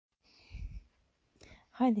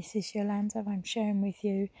Hi, this is Yolanda. I'm sharing with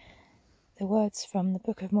you the words from the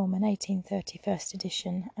Book of Mormon, 1830, first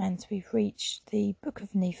edition, and we've reached the Book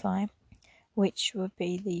of Nephi, which would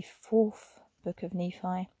be the fourth Book of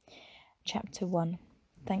Nephi, chapter 1.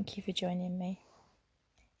 Thank you for joining me.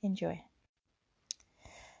 Enjoy.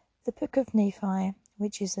 The Book of Nephi,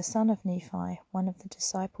 which is the son of Nephi, one of the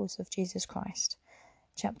disciples of Jesus Christ,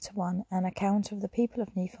 chapter 1, an account of the people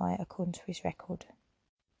of Nephi according to his record.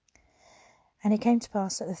 And it came to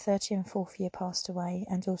pass that the 34th year passed away,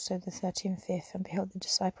 and also the 35th, and behold, the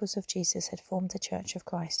disciples of Jesus had formed the church of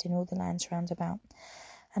Christ in all the lands round about.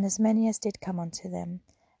 And as many as did come unto them,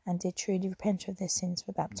 and did truly repent of their sins,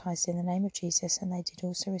 were baptized in the name of Jesus, and they did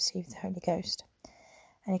also receive the Holy Ghost.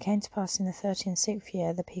 And it came to pass in the 36th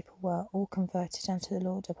year, the people were all converted unto the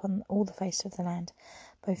Lord upon all the face of the land,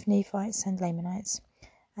 both Nephites and Lamanites.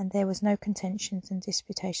 And there was no contentions and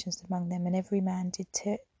disputations among them, and every man did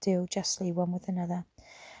deal justly one with another.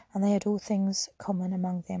 And they had all things common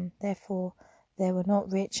among them. Therefore there were not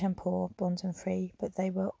rich and poor, bond and free, but they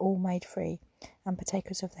were all made free, and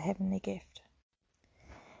partakers of the heavenly gift.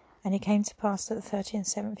 And it came to pass that the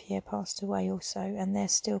 37th year passed away also, and there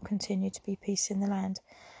still continued to be peace in the land.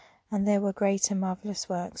 And there were great and marvellous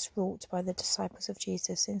works wrought by the disciples of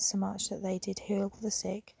Jesus, insomuch that they did heal the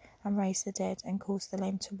sick, and raise the dead, and cause the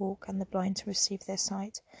lame to walk, and the blind to receive their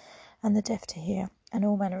sight, and the deaf to hear, and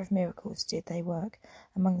all manner of miracles did they work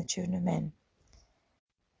among the children of men.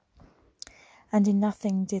 And in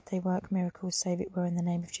nothing did they work miracles, save it were in the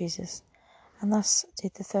name of Jesus. And thus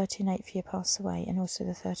did the 38th year pass away, and also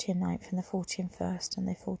the 39th, and the 41st, and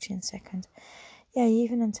the 42nd. Yea,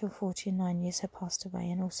 even until 49 years had passed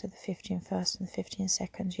away, and also the 51st and the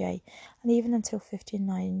 52nd, yea, and even until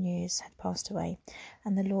 59 years had passed away.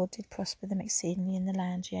 And the Lord did prosper them exceedingly in the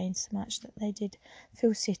land, yea, insomuch that they did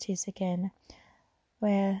fill cities again,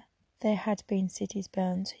 where there had been cities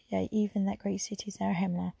burned, yea, even that great city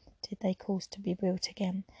Zarahemla did they cause to be built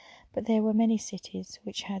again. But there were many cities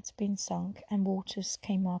which had been sunk, and waters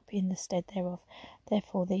came up in the stead thereof.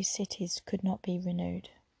 Therefore these cities could not be renewed.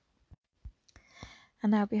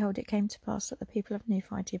 And now behold, it came to pass that the people of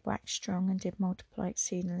Nephi did wax strong, and did multiply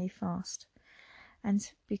exceedingly fast,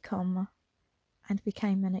 and became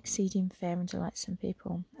an exceeding fair and delightsome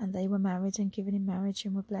people. And they were married and given in marriage,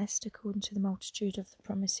 and were blessed according to the multitude of the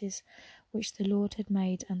promises which the Lord had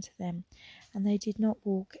made unto them. And they did not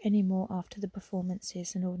walk any more after the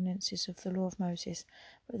performances and ordinances of the law of Moses,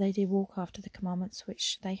 but they did walk after the commandments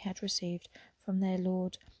which they had received from their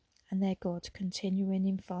Lord and their God, continuing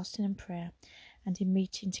in fasting and prayer, and in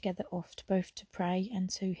meeting together oft, both to pray and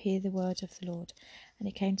to hear the word of the Lord. And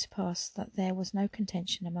it came to pass that there was no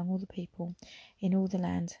contention among all the people in all the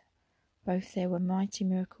land, but there were mighty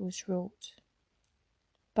miracles wrought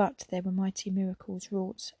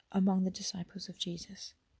among the disciples of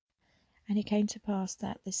Jesus. And it came to pass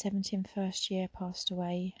that the 71st year passed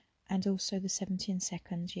away, and also the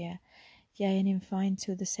 72nd year, yea, and in fine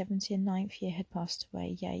till the 79th year had passed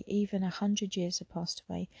away, yea, even 100 years had passed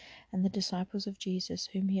away, and the disciples of Jesus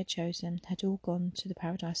whom he had chosen had all gone to the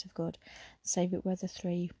paradise of God, save it were the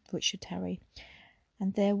 3 which should tarry.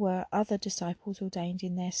 And there were other disciples ordained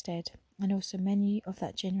in their stead, and also many of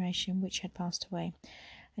that generation which had passed away.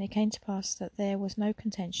 And it came to pass that there was no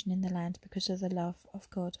contention in the land because of the love of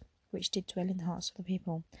God which did dwell in the hearts of the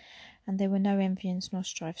people. And there were no envyings, nor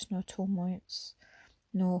strifes, nor tumults,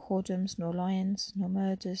 nor whoredoms, nor lions, nor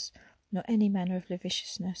murders, nor any manner of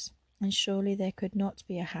lasciviousness. And surely there could not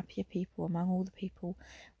be a happier people among all the people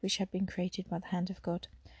which had been created by the hand of God.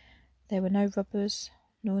 There were no robbers,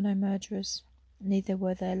 nor no murderers, neither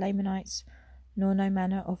were there Lamanites, nor no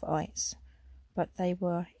manner of ites, but they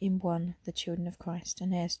were in one the children of Christ,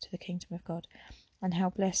 and heirs to the kingdom of God. And how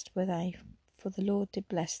blessed were they, for the Lord did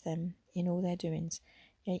bless them in all their doings.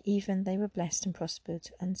 Yea, even they were blessed and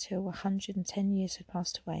prospered, until 110 years had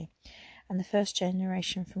passed away, and the first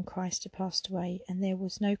generation from Christ had passed away, and there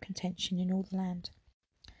was no contention in all the land.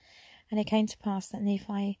 And it came to pass that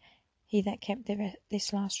Nephi, he that kept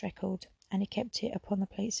this last record, and he kept it upon the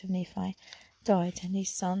plates of Nephi, died, and his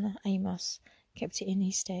son Amos kept it in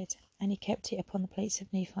his stead, and he kept it upon the plates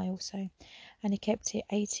of Nephi also, and he kept it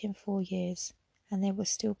 84 years. And there was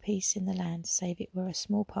still peace in the land, save it were a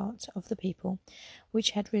small part of the people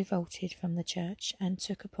which had revolted from the church, and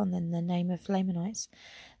took upon them the name of Lamanites.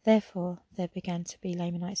 Therefore there began to be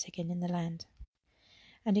Lamanites again in the land.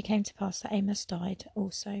 And it came to pass that Amos died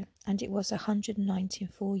also, and it was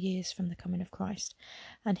 194 years from the coming of Christ.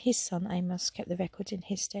 And his son Amos kept the record in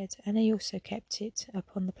his stead, and he also kept it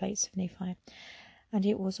upon the plates of Nephi. And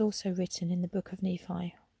it was also written in the book of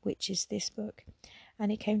Nephi, which is this book.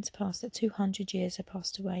 And it came to pass that 200 years had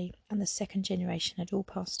passed away, and the second generation had all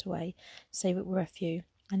passed away, save it were a few.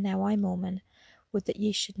 And now I, Mormon, would that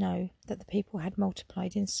ye should know that the people had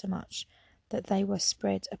multiplied insomuch that they were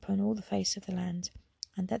spread upon all the face of the land,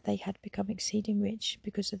 and that they had become exceeding rich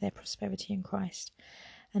because of their prosperity in Christ.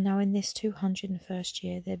 And now in this 201st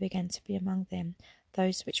year there began to be among them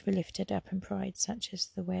those which were lifted up in pride, such as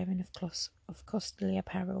the wearing of costly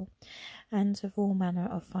apparel, and of all manner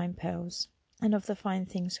of fine pearls, and of the fine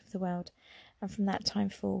things of the world. And from that time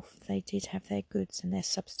forth they did have their goods and their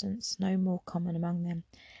substance no more common among them.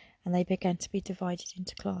 And they began to be divided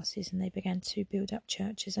into classes, and they began to build up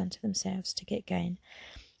churches unto themselves to get gain,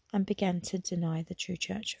 and began to deny the true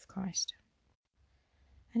church of Christ.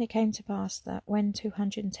 And it came to pass that when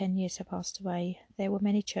 210 years had passed away, there were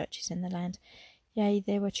many churches in the land. Yea,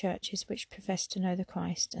 there were churches which professed to know the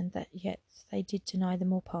Christ, and that yet they did deny the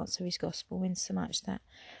more parts of his gospel, insomuch that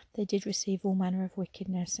they did receive all manner of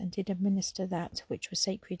wickedness, and did administer that which was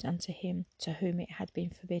sacred unto him to whom it had been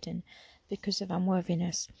forbidden, because of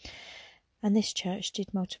unworthiness. And this church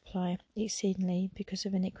did multiply exceedingly because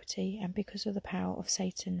of iniquity, and because of the power of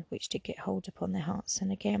Satan, which did get hold upon their hearts.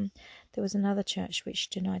 And again there was another church which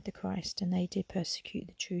denied the Christ, and they did persecute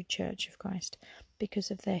the true church of Christ, because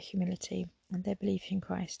of their humility and their belief in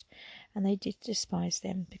Christ. And they did despise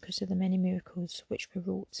them, because of the many miracles which were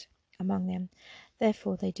wrought among them.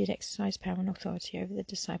 Therefore they did exercise power and authority over the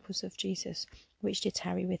disciples of Jesus, which did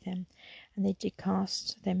tarry with them, and they did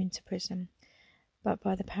cast them into prison. But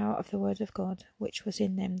by the power of the word of God, which was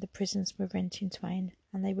in them, the prisons were rent in twain,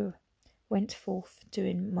 and they went forth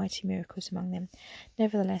doing mighty miracles among them.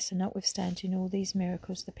 Nevertheless, and notwithstanding all these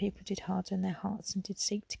miracles, the people did harden their hearts, and did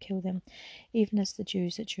seek to kill them, even as the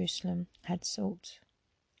Jews at Jerusalem had sought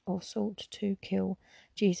to kill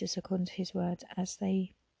Jesus according to his word, as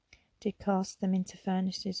they did cast them into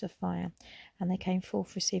furnaces of fire, and they came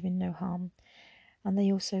forth receiving no harm. And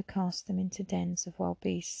they also cast them into dens of wild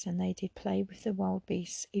beasts, and they did play with the wild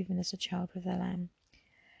beasts, even as a child with a lamb.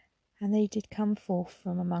 And they did come forth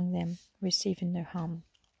from among them, receiving no harm.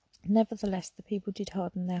 Nevertheless, the people did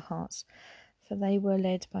harden their hearts, for they were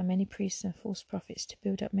led by many priests and false prophets to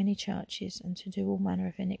build up many churches, and to do all manner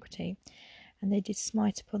of iniquity. And they did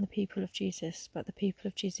smite upon the people of Jesus, but the people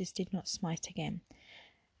of Jesus did not smite again.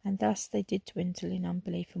 And thus they did dwindle in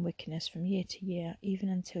unbelief and wickedness from year to year, even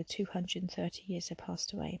until 230 years had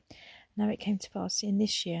passed away. Now it came to pass in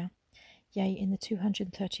this year, yea, in the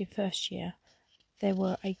 231st year, there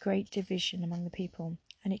were a great division among the people.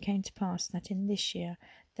 And it came to pass that in this year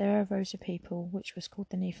there arose a people which was called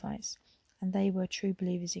the Nephites, and they were true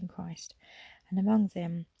believers in Christ. And among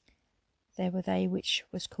them there were they which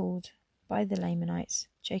was called by the Lamanites,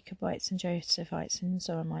 Jacobites, and Josephites, and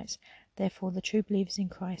Zoramites. Therefore the true believers in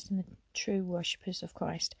Christ, and the true worshippers of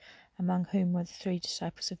Christ, among whom were the 3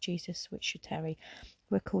 disciples of Jesus which should tarry,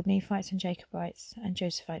 were called Nephites, and Jacobites, and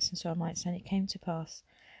Josephites, and Zoramites. And it came to pass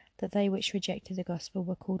that they which rejected the gospel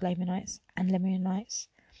were called Lamanites, and Lemonites,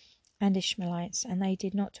 and Ishmaelites, and they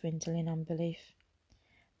did not dwindle in unbelief,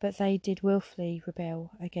 but they did wilfully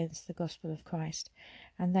rebel against the gospel of Christ,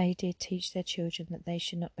 and they did teach their children that they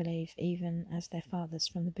should not believe, even as their fathers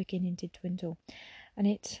from the beginning did dwindle. And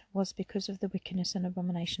it was because of the wickedness and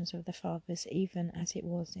abominations of their fathers, even as it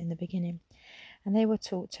was in the beginning. And they were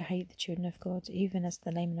taught to hate the children of God, even as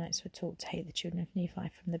the Lamanites were taught to hate the children of Nephi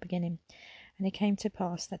from the beginning. And it came to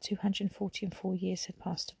pass that 244 years had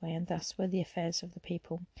passed away, and thus were the affairs of the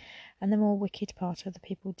people. And the more wicked part of the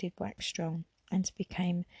people did wax strong, and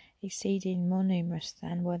became exceeding more numerous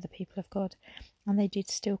than were the people of God. And they did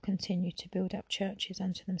still continue to build up churches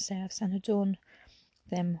unto themselves, and adorn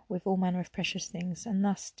them with all manner of precious things. And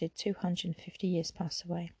thus did 250 years pass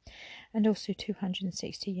away, and also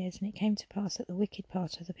 260 years. And it came to pass that the wicked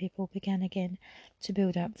part of the people began again to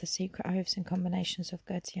build up the secret oaths and combinations of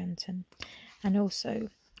Gadianton. And also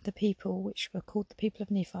the people which were called the people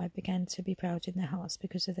of Nephi began to be proud in their hearts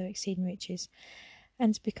because of their exceeding riches,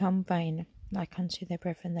 and to become vain, like unto their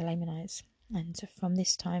brethren the Lamanites. And from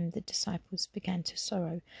this time the disciples began to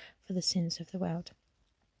sorrow for the sins of the world.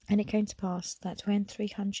 And it came to pass that when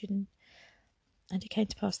 300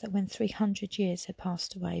 years had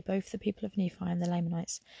passed away, both the people of Nephi and the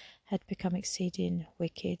Lamanites had become exceeding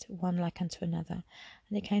wicked, one like unto another.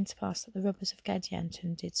 And it came to pass that the robbers of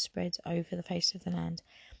Gadianton did spread over the face of the land,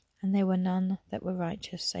 and there were none that were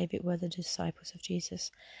righteous, save it were the disciples of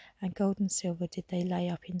Jesus. And gold and silver did they lay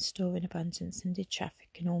up in store in abundance, and did traffic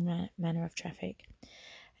in all manner of traffic.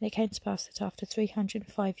 And it came to pass that after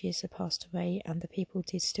 305 years had passed away, and the people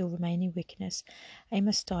did still remain in wickedness,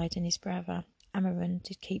 Amos died, and his brother Amram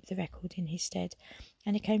did keep the record in his stead.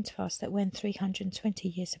 And it came to pass that when 320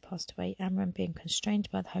 years had passed away, Amram, being constrained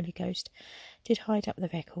by the Holy Ghost, did hide up the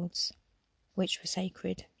records which were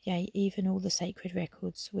sacred, yea, even all the sacred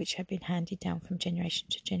records which had been handed down from generation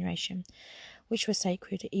to generation, which were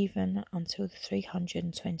sacred even until the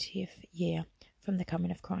 320th year from the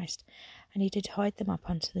coming of Christ. And he did hide them up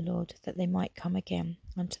unto the Lord, that they might come again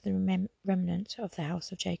unto the remnant of the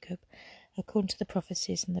house of Jacob, according to the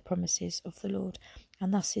prophecies and the promises of the Lord.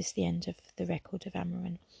 And thus is the end of the record of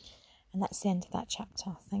Amram. And that's the end of that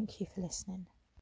chapter. Thank you for listening.